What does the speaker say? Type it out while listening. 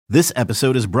This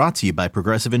episode is brought to you by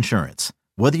Progressive Insurance.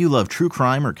 Whether you love true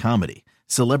crime or comedy,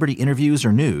 celebrity interviews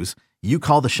or news, you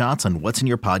call the shots on what's in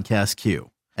your podcast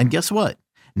queue. And guess what?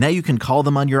 Now you can call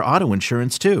them on your auto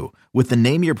insurance too with the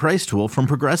Name Your Price tool from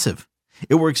Progressive.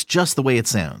 It works just the way it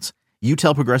sounds. You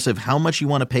tell Progressive how much you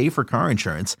want to pay for car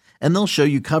insurance, and they'll show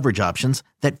you coverage options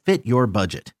that fit your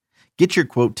budget. Get your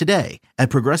quote today at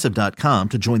Progressive.com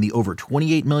to join the over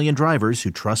 28 million drivers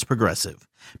who trust Progressive.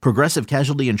 Progressive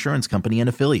Casualty Insurance Company and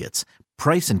Affiliates.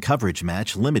 Price and coverage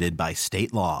match limited by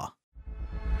state law.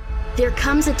 There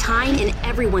comes a time in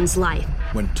everyone's life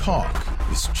when talk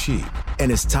is cheap.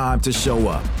 And it's time to show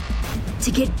up.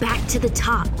 To get back to the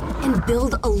top and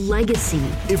build a legacy.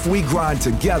 If we grind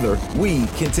together, we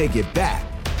can take it back.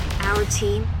 Our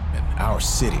team. And our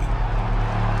city.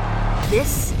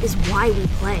 This is why we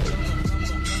play.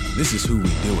 This is who we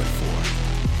do it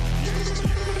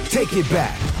for. Take it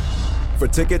back. For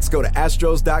tickets, go to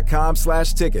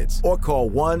astros.com/tickets or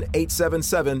call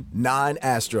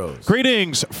 1-877-9-ASTROS.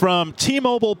 Greetings from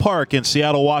T-Mobile Park in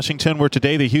Seattle, Washington, where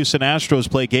today the Houston Astros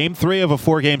play Game 3 of a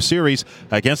 4-game series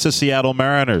against the Seattle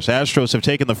Mariners. Astros have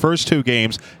taken the first 2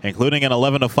 games, including an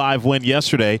 11-5 win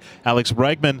yesterday. Alex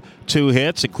Bregman, 2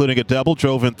 hits, including a double,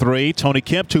 drove in 3. Tony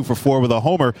Kemp, 2 for 4 with a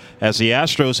homer, as the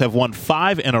Astros have won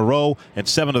 5 in a row and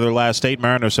 7 of their last 8.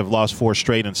 Mariners have lost 4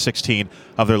 straight and 16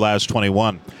 of their last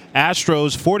 21.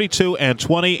 Astros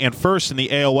 42-20 and first in the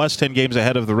AL West, 10 games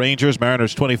ahead of the Rangers.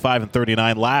 Mariners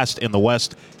 25-39, last in the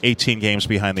West, 18 games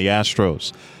behind the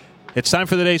Astros. It's time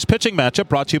for today's pitching matchup,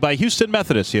 brought to you by Houston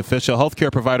Methodist, the official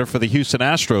healthcare provider for the Houston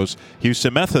Astros.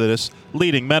 Houston Methodist,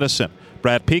 leading medicine.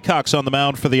 Brad Peacock's on the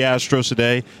mound for the Astros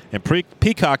today, and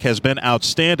Peacock has been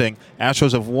outstanding.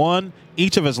 Astros have won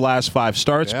each of his last 5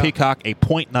 starts. Yeah. Peacock, a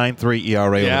 .93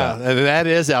 ERA. Yeah, that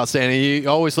is outstanding. You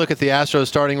always look at the Astros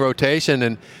starting rotation,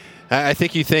 and I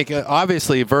think you think,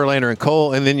 obviously, Verlander and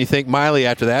Cole, and then you think Miley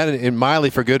after that, and Miley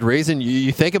for good reason.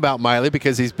 You think about Miley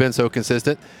because he's been so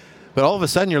consistent. But all of a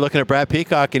sudden, you're looking at Brad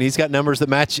Peacock, and he's got numbers that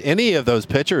match any of those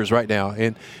pitchers right now.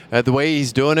 And the way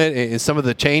he's doing it, and some of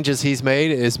the changes he's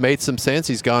made, has made some sense.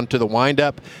 He's gone to the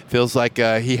windup. Feels like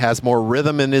he has more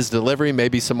rhythm in his delivery,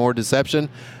 maybe some more deception.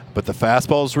 But the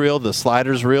fastball's real, the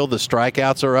slider's real, the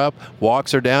strikeouts are up,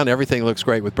 walks are down. Everything looks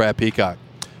great with Brad Peacock.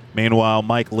 Meanwhile,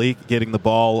 Mike Leake getting the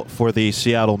ball for the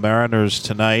Seattle Mariners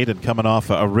tonight and coming off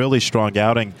a really strong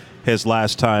outing his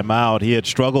last time out. He had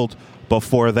struggled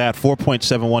before that,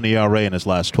 4.71 ERA in his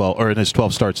last 12 or in his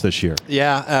 12 starts this year.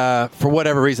 Yeah, for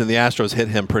whatever reason, the Astros hit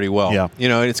him pretty well. Yeah. You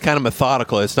know, it's kind of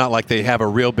methodical. It's not like they have a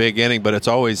real big inning, but it's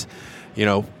always,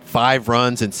 5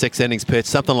 runs and 6 innings pitched,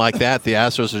 something like that. The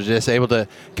Astros are just able to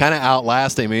kind of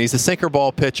outlast him. I mean, he's a sinker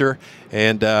ball pitcher,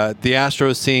 and the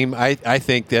Astros seem, I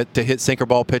think, that to hit sinker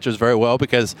ball pitchers very well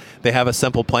because they have a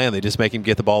simple plan. They just make him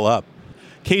get the ball up.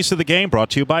 Case of the Game brought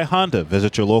to you by Honda.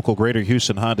 Visit your local Greater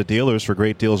Houston Honda dealers for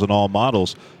great deals on all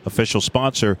models. Official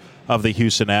sponsor of the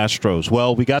Houston Astros.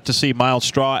 Well, we got to see Myles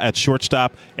Straw at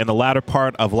shortstop in the latter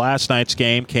part of last night's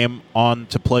game. Came on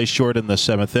to play short in the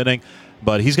 7th inning.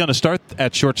 But he's going to start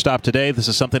at shortstop today. This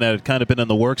is something that had kind of been in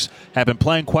the works. Have been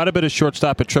playing quite a bit of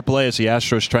shortstop at AAA as the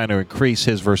Astros trying to increase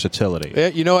his versatility.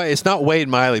 Yeah, it's not Wade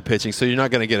Miley pitching, so you're not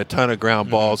going to get a ton of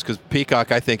ground balls because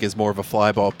Peacock, I think, is more of a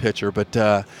fly ball pitcher.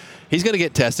 But he's going to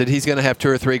get tested. He's going to have 2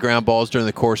 or 3 ground balls during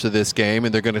the course of this game,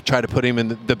 and they're going to try to put him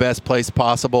in the best place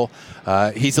possible.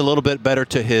 He's a little bit better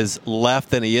to his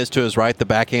left than he is to his right. The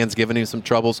backhand's giving him some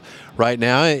troubles right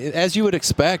now, as you would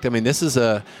expect. I mean, this is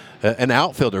an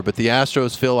outfielder, but the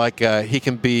Astros feel like he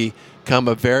can become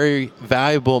a very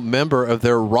valuable member of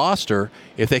their roster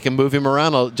if they can move him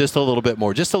around just a little bit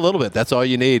more. Just a little bit. That's all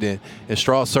you need. And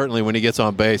Straw, certainly, when he gets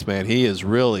on base, man, he's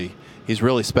really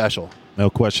special. No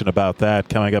question about that.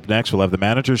 Coming up next, we'll have the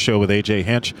Manager's Show with A.J.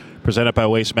 Hinch, presented by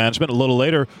Waste Management. A little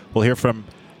later, we'll hear from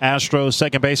Astros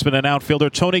second baseman and outfielder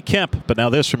Tony Kemp. But now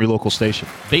this from your local station.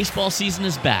 Baseball season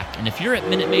is back, and if you're at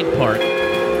Minute Maid Park,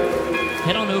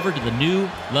 head on over to the new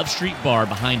Love Street Bar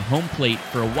behind home plate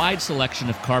for a wide selection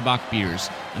of Karbach beers,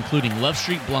 including Love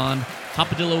Street Blonde,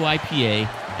 Hopadillo IPA,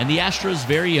 and the Astros'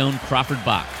 very own Crawford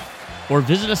Bock. Or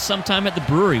visit us sometime at the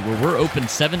brewery where we're open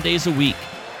 7 days a week.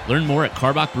 Learn more at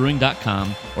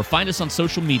carbachbrewing.com or find us on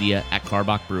social media at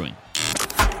Karbach Brewing.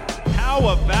 How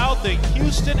about the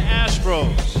Houston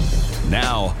Astros?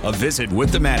 Now, a visit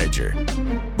with the manager.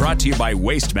 Brought to you by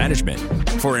Waste Management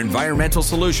for environmental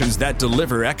solutions that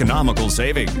deliver economical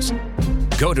savings.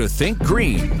 Go to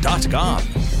thinkgreen.com.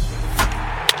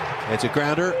 It's a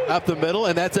grounder up the middle,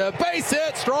 and that's a base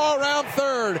hit. Straw around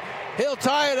third. He'll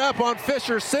tie it up on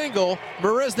Fisher's single.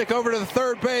 Marisnick over to the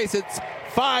third base. It's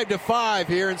 5-5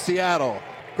 here in Seattle.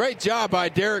 Great job by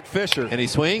Derek Fisher. And he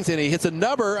swings and he hits a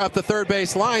number up the third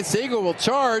base line. Seager will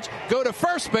charge, go to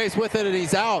first base with it, and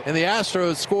he's out. And the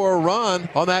Astros score a run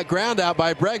on that ground out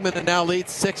by Bregman and now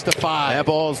leads 6-5. That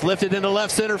ball is lifted into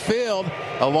left center field.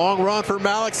 A long run for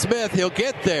Malik Smith. He'll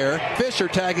get there. Fisher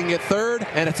tagging at third,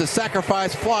 and it's a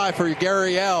sacrifice fly for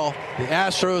Gary L. The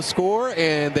Astros score,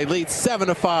 and they lead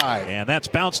 7-5. And that's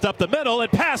bounced up the middle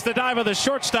and past the dive of the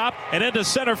shortstop and into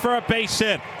center for a base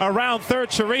hit. Around third,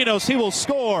 Chirinos. He will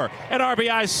score an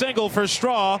RBI single for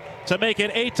Straw to make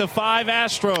it 8-5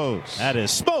 Astros. That is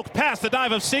smoke past the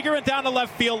dive of Seager and down the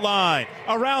left field line.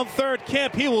 Around third,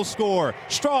 Kemp. He will score.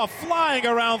 Straw flying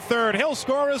around third. He'll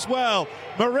score as well.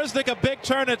 Marisnik a big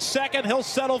turn at second. He'll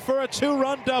settle for a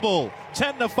 2-run double.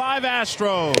 10-5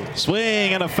 Astros.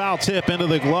 Swing and a foul tip into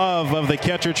the glove of the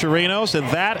catcher Chirinos, and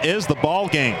that is the ball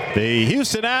game. The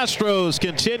Houston Astros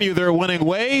continue their winning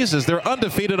ways as they're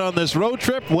undefeated on this road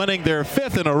trip, winning their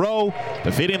 5th in a row,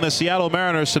 defeating the Seattle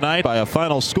Mariners tonight by a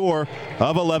final score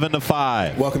of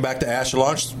 11-5. Welcome back to Astro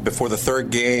Launch before the third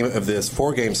game of this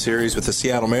 4-game series with the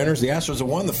Seattle Mariners. The Astros have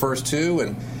won the first 2,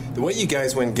 and the way you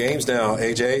guys win games now,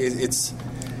 AJ,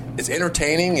 it's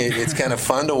entertaining. It's kind of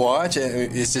fun to watch.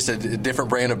 It's just a different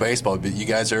brand of baseball. But you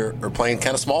guys are playing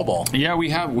kind of small ball. Yeah, we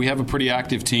have a pretty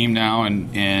active team now,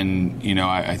 and you know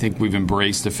I think we've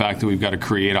embraced the fact that we've got to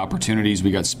create opportunities.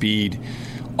 We got speed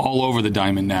all over the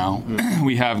diamond now.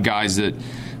 We have guys that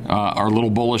are a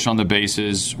little bullish on the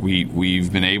bases.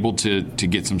 We've been able to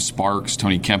get some sparks.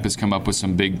 Tony Kemp has come up with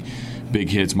some big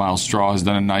hits. Miles Straw has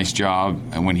done a nice job,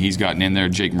 and when he's gotten in there,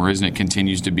 Jake Marisnik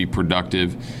continues to be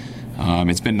productive.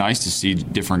 It's been nice to see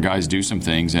different guys do some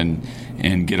things and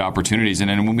get opportunities.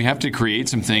 And then when we have to create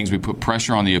some things, we put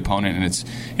pressure on the opponent. And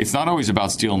it's not always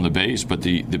about stealing the base, but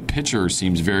the pitcher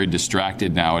seems very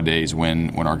distracted nowadays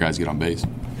when our guys get on base.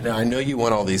 Now, I know you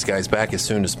want all these guys back as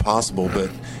soon as possible,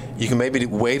 but you can maybe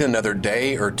wait another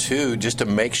day or two just to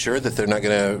make sure that they're not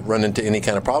going to run into any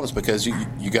kind of problems because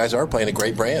you guys are playing a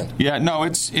great brand. Yeah, no,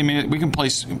 we can play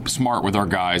smart with our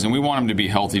guys, and we want them to be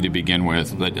healthy to begin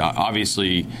with. But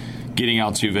obviously, getting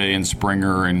Altuve and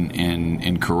Springer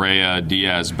and Correa,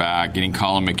 Diaz back, getting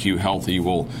Colin McHugh healthy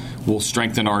will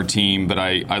strengthen our team. But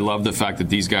I love the fact that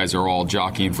these guys are all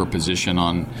jockeying for position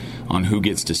on who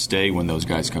gets to stay when those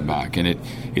guys come back. And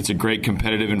it's a great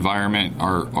competitive environment.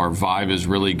 Our vibe is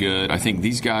really good. I think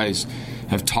these guys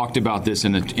have talked about this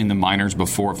in the minors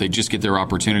before. If they just get their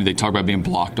opportunity, they talk about being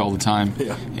blocked all the time.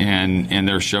 Yeah. And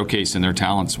they're showcasing their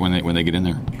talents when they get in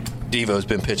there. Devo's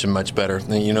been pitching much better.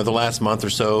 You know, the last month or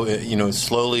so,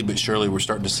 slowly but surely we're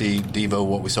starting to see Devo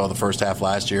what we saw the first half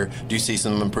last year. Do you see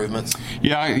some improvements?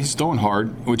 Yeah, he's throwing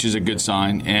hard, which is a good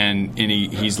sign, and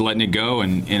he's letting it go,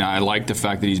 and I like the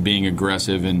fact that he's being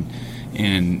aggressive and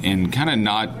kind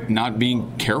of not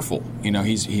being careful. You know,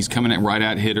 he's coming right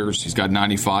at hitters. He's got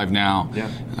 95 now.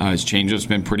 Yeah. His changeup's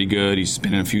been pretty good. He's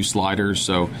spinning a few sliders,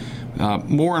 so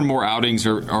more and more outings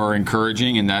are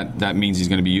encouraging, and that means he's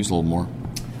going to be used a little more.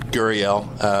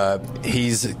 Gurriel,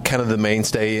 he's kind of the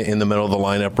mainstay in the middle of the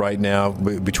lineup right now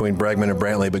between Bregman and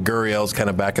Brantley, but Gurriel's kind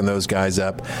of backing those guys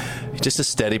up. He's just a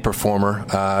steady performer,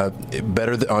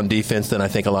 better on defense than I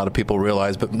think a lot of people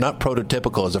realize, but not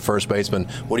prototypical as a first baseman.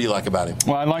 What do you like about him?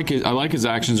 Well, I like his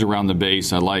actions around the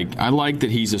base. I like that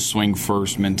he's a swing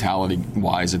first mentality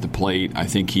wise at the plate. I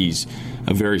think he's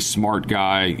a very smart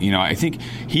guy. You know, I think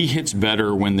he hits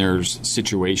better when there's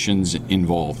situations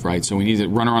involved, right? So we need to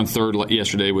run around third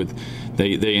yesterday with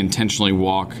they intentionally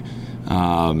walk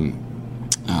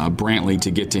Brantley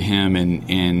to get to him,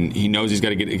 and he knows he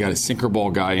got a sinker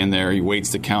ball guy in there. He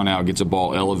waits the count out, gets a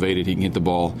ball elevated. He can hit the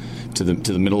ball to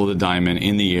the middle of the diamond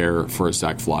in the air for a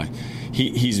sac fly.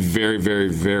 He's very, very,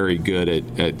 very good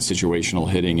at situational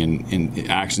hitting, and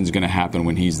action's going to happen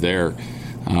when he's there.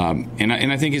 And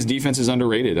I think his defense is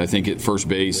underrated. I think at first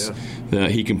base,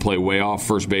 he can play way off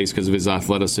first base because of his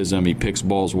athleticism. He picks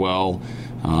balls well.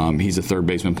 He's a third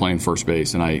baseman playing first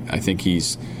base, and I think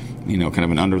he's kind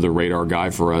of an under-the-radar guy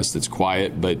for us that's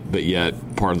quiet, but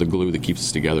yet part of the glue that keeps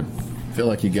us together. I feel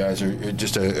like you guys are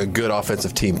just a good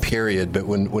offensive team, period. But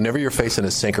whenever you're facing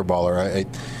a sinker baller, I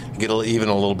get even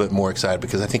a little bit more excited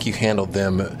because I think you handled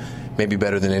them maybe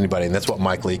better than anybody, and that's what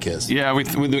Mike Leake is. Yeah,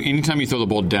 anytime you throw the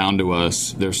ball down to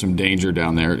us, there's some danger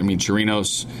down there. I mean,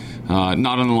 Chirinos,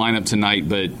 not on the lineup tonight,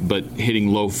 but hitting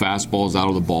low fastballs out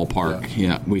of the ballpark.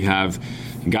 Yeah, we have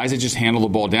guys that just handle the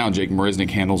ball down. Jake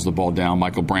Marisnik handles the ball down.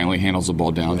 Michael Brantley handles the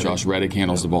ball down. Josh Reddick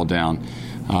handles the ball down.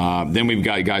 Then we've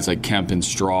got guys like Kemp and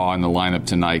Straw in the lineup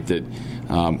tonight that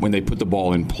when they put the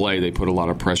ball in play, they put a lot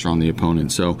of pressure on the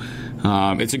opponent. So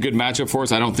it's a good matchup for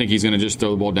us. I don't think he's going to just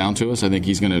throw the ball down to us. I think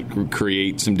he's going to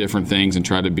create some different things and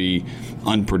try to be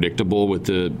unpredictable with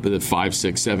the 5,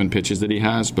 6, 7 pitches that he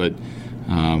has. But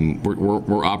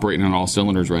we're operating on all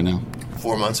cylinders right now.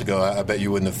 4 months ago, I bet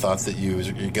you wouldn't have thought that you're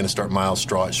going to start Miles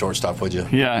Straw at shortstop, would you?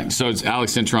 Yeah, so it's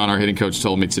Alex Cintron, our hitting coach,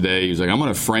 told me today, he was like, I'm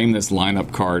going to frame this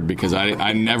lineup card because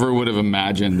I never would have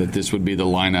imagined that this would be the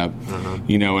lineup,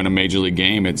 in a major league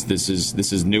game. This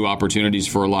is new opportunities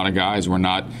for a lot of guys. We're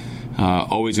not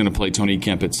always going to play Tony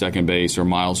Kemp at second base or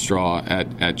Miles Straw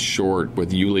at short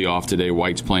with Yuli off today,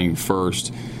 White's playing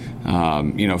first.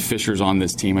 Fisher's on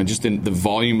this team. The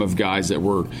volume of guys that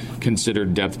were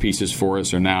considered depth pieces for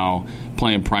us are now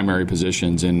playing primary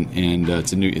positions, and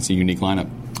it's a unique lineup.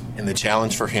 And the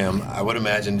challenge for him, I would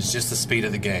imagine, is just the speed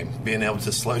of the game, being able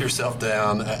to slow yourself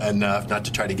down enough not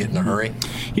to try to get in a hurry.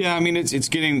 Yeah, I mean, it's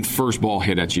getting first ball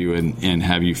hit at you and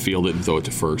have you field it and throw it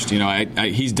to first.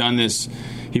 He's done this.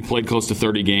 He played close to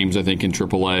 30 games, I think, in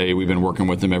AAA. We've been working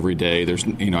with him every day.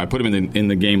 I put him in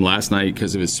the game last night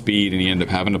because of his speed, and he ended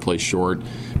up having to play short.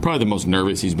 Probably the most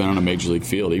nervous he's been on a major league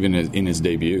field, even in his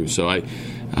debut. So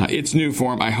it's new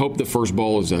for him. I hope the first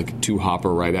ball is like a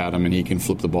two-hopper right at him, and he can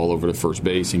flip the ball over to first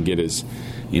base and get his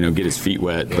feet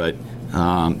wet. But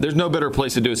there's no better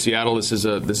place to do it. Seattle. This is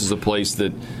a place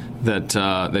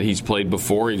that he's played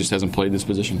before. He just hasn't played this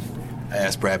position. I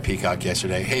asked Brad Peacock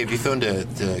yesterday, hey, have you thrown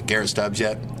to Garrett Stubbs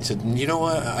yet? He said, you know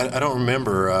what, I don't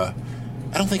remember. I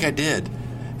don't think I did.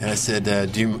 And I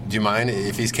said, do you mind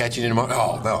if he's catching you tomorrow?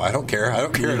 Oh, no, I don't care. I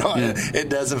don't care at all. Yeah. It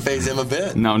doesn't faze him a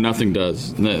bit. No, nothing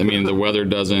does. I mean, the weather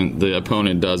doesn't, the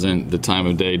opponent doesn't, the time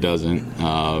of day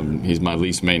doesn't. He's my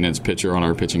least maintenance pitcher on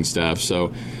our pitching staff.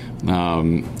 So,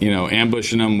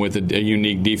 ambushing him with a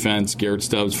unique defense. Garrett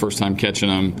Stubbs, first time catching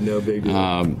him. No big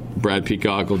deal. Brad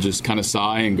Peacock will just kind of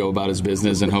sigh and go about his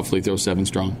business and hopefully throw 7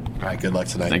 strong. All right, good luck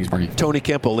tonight. Thanks, Barney. Tony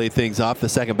Kemp will lead things off, the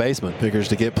second baseman. Figures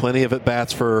to get plenty of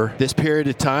at-bats for this period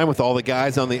of time with all the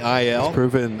guys on the IL. He's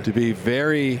proven to be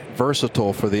very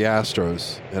versatile for the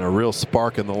Astros and a real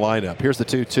spark in the lineup. Here's the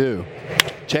 2-2.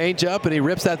 Change up, and he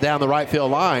rips that down the right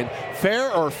field line.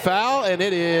 Fair or foul, and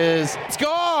it's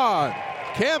gone!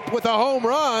 Kemp with a home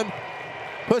run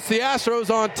puts the Astros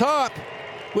on top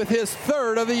with his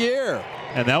 3rd of the year.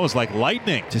 And that was like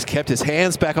lightning. Just kept his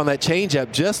hands back on that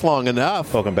changeup just long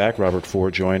enough. Welcome back. Robert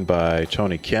Ford joined by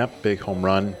Tony Kemp. Big home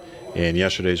run in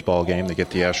yesterday's ball game to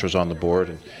get the Astros on the board.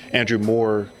 And Andrew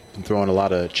Moore been throwing a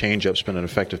lot of changeups, been an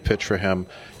effective pitch for him.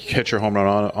 You hit your home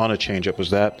run on a changeup. Was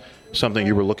that something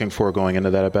you were looking for going into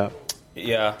that at-bat?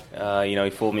 Yeah. He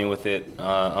fooled me with it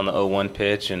on the 0-1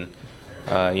 pitch, and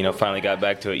finally got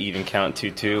back to an even count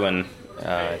 2-2,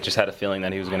 and just had a feeling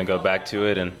that he was going to go back to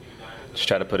it and just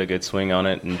try to put a good swing on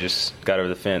it, and just got over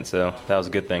the fence. So that was a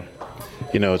good thing.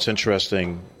 It's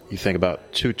interesting. You think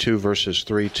about 2-2 versus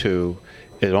 3-2.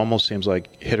 It almost seems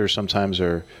like hitters sometimes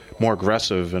are more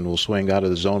aggressive and will swing out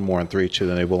of the zone more on 3-2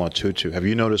 than they will on 2-2. Have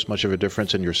you noticed much of a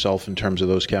difference in yourself in terms of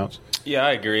those counts? Yeah,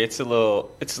 I agree. It's a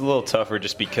little tougher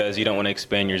just because you don't want to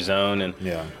expand your zone, and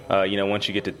once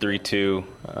you get to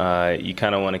 3-2, you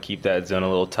kind of want to keep that zone a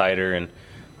little tighter,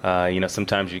 and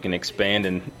sometimes you can expand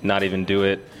and not even do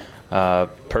it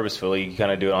purposefully. You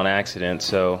kind of do it on accident.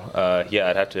 So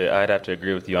I'd have to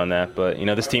agree with you on that. But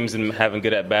this team's been having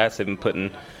good at bats. They've been putting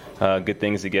good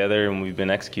things together, and we've been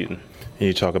executing.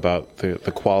 You talk about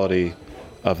the quality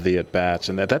of the at-bats,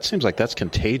 and that seems like that's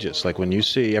contagious. Like when you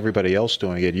see everybody else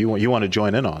doing it, you want to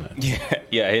join in on it.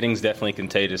 Yeah, hitting's definitely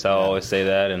contagious. I'll always say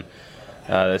that, and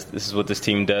this is what this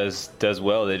team does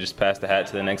well. They just pass the hat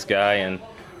to the next guy, and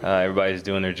everybody's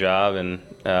doing their job, and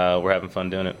we're having fun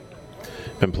doing it.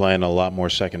 Been playing a lot more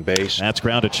second base. That's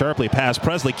grounded sharply past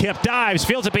Presley. Kemp dives,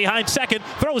 fields it behind second,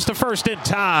 throws to first in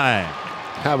time.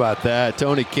 How about that,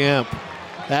 Tony Kemp?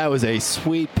 That was a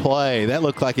sweet play. That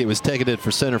looked like it was taking it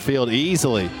for center field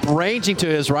easily. Ranging to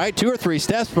his right, 2 or 3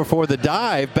 steps before the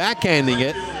dive, backhanding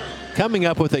it, coming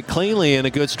up with it cleanly and a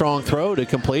good strong throw to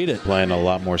complete it. Playing a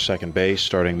lot more second base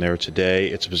starting there today.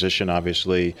 It's a position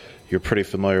obviously you're pretty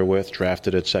familiar with,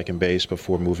 drafted at second base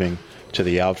before moving to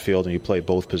the outfield, and you played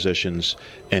both positions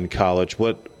in college.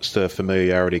 What's the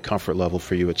familiarity, comfort level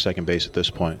for you at second base at this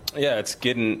point? Yeah, it's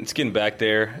getting back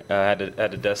there. I had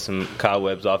to dust some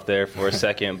cobwebs off there for a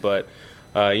second, but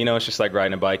it's just like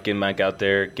riding a bike, getting back out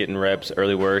there, getting reps,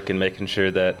 early work, and making sure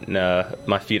that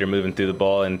my feet are moving through the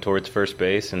ball and towards first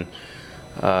base. And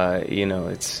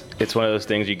it's one of those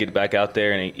things you get back out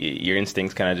there and your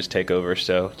instincts kind of just take over.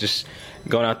 So just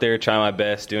going out there, trying my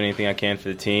best, doing anything I can for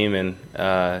the team, and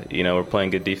we're playing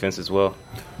good defense as well.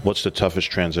 What's the toughest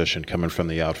transition coming from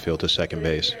the outfield to second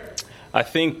base? I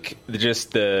think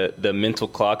just the mental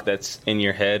clock that's in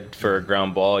your head for a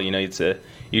ground ball.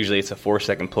 Usually it's a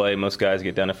 4-second play. Most guys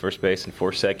get done at first base in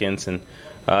 4 seconds, and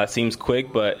it seems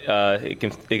quick, but it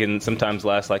can sometimes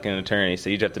last like an eternity. So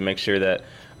you just have to make sure that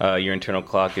your internal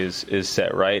clock is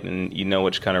set right, and you know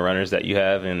which kind of runners that you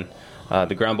have, and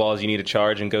the ground balls you need to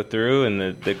charge and go through,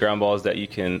 and the ground balls that you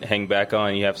can hang back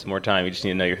on, you have some more time. You just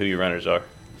need to know who your runners are.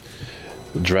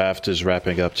 The draft is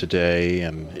wrapping up today,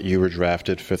 and you were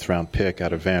drafted 5th-round pick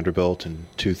out of Vanderbilt in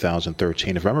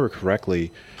 2013. If I remember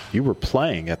correctly, you were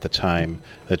playing at the time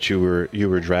that you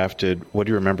were drafted. What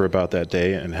do you remember about that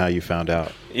day and how you found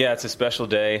out? Yeah, it's a special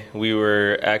day. We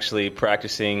were actually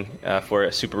practicing for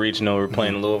a super regional. We were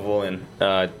playing in Louisville, and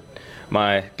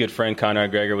my good friend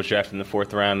Conrad Gregor was drafted in the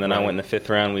 4th round. Then I went in the 5th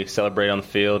round. We celebrated on the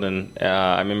field, and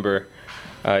I remember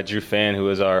Drew Fan, who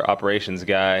was our operations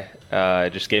guy,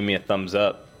 just gave me a thumbs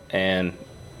up, and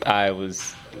I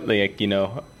was like,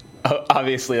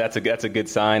 obviously that's a good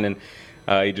sign, and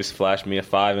he just flashed me a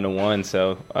 5 and a 1,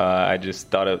 so I just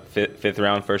thought of 5th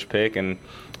round first pick, and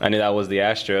I knew that was the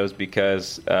Astros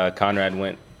because Conrad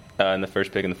went in the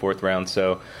first pick in the 4th round,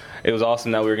 so it was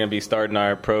awesome that we were going to be starting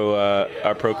our pro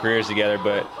careers together.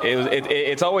 But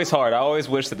it's always hard. I always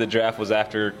wish that the draft was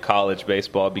after college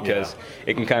baseball because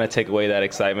it can kind of take away that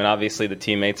excitement. Obviously, the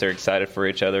teammates are excited for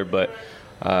each other, but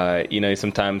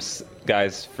sometimes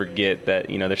guys forget that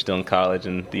they're still in college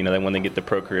and they want to get the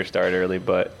pro career started early.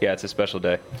 But yeah, it's a special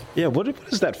day. Yeah, what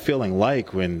is that feeling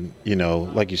like when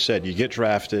like you said, you get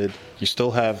drafted, you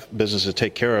still have business to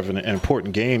take care of in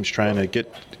important games, trying to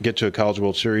get to a College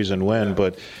World Series and win,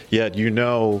 but yet you're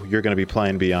going to be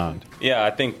playing beyond. Yeah,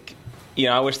 I think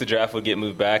I wish the draft would get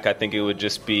moved back. I think it would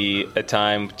just be a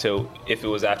time if it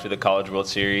was after the College World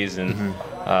Series, and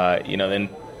then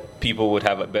people would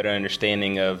have a better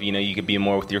understanding of, you could be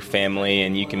more with your family,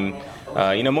 and you can,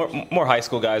 more high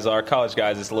school guys are. College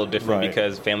guys, it's a little different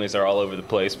because families are all over the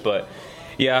place. But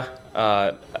yeah,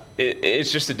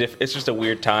 it's just a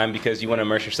weird time because you want to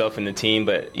immerse yourself in the team,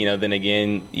 but then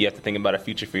again, you have to think about a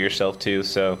future for yourself too.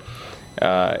 So,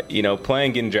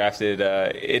 playing, getting drafted,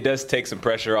 it does take some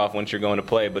pressure off once you're going to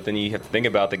play, but then you have to think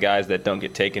about the guys that don't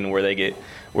get taken, where they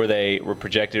were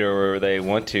projected or where they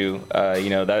want to.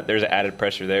 That there's added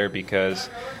pressure there because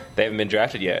they haven't been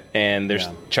drafted yet, and they're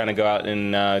trying to go out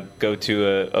and go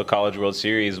to a College World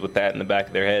Series with that in the back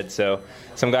of their head. So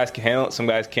some guys can handle it, some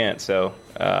guys can't. So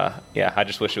I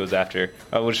just wish it was after.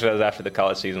 I wish it was after the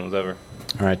college season was over.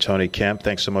 All right, Tony Kemp,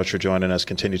 thanks so much for joining us.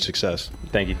 Continued success.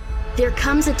 Thank you. There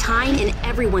comes a time in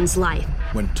everyone's life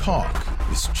when talk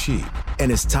is cheap.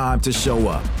 And it's time to show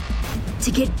up.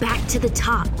 To get back to the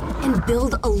top and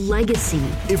build a legacy.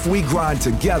 If we grind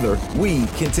together, we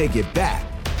can take it back.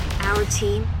 Our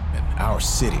team. And our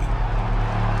city.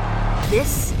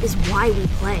 This is why we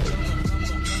play.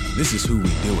 This is who we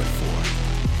do it for.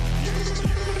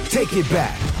 Take it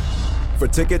back. For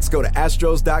tickets, go to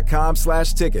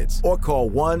Astros.com/tickets or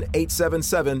call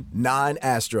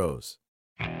 1-877-9-ASTROS.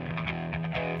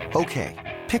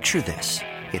 Okay, picture this.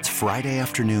 It's Friday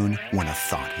afternoon when a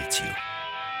thought hits you.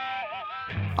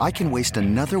 I can waste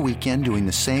another weekend doing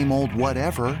the same old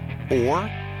whatever, or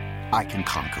I can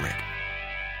conquer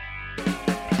it.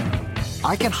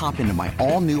 I can hop into my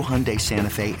all-new Hyundai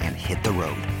Santa Fe and hit the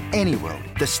road. Any road.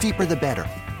 The steeper, the better.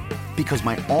 Because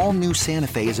my all-new Santa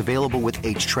Fe is available with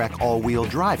H-Track all-wheel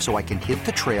drive, so I can hit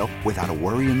the trail without a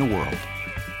worry in the world.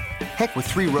 Heck, with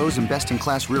 3 rows and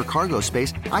best-in-class rear cargo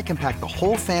space, I can pack the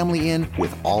whole family in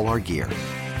with all our gear.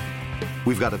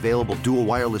 We've got available dual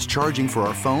wireless charging for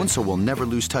our phones, so we'll never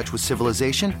lose touch with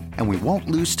civilization, and we won't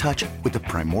lose touch with the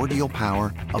primordial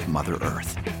power of Mother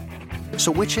Earth.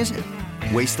 So which is it?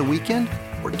 Waste the weekend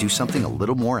or do something a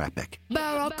little more epic?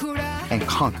 And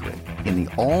conquer it in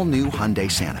the all-new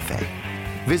Hyundai Santa Fe.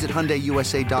 Visit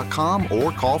HyundaiUSA.com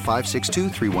or call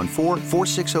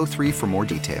 562-314-4603 for more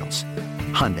details.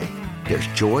 Hyundai, there's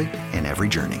joy in every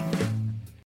journey.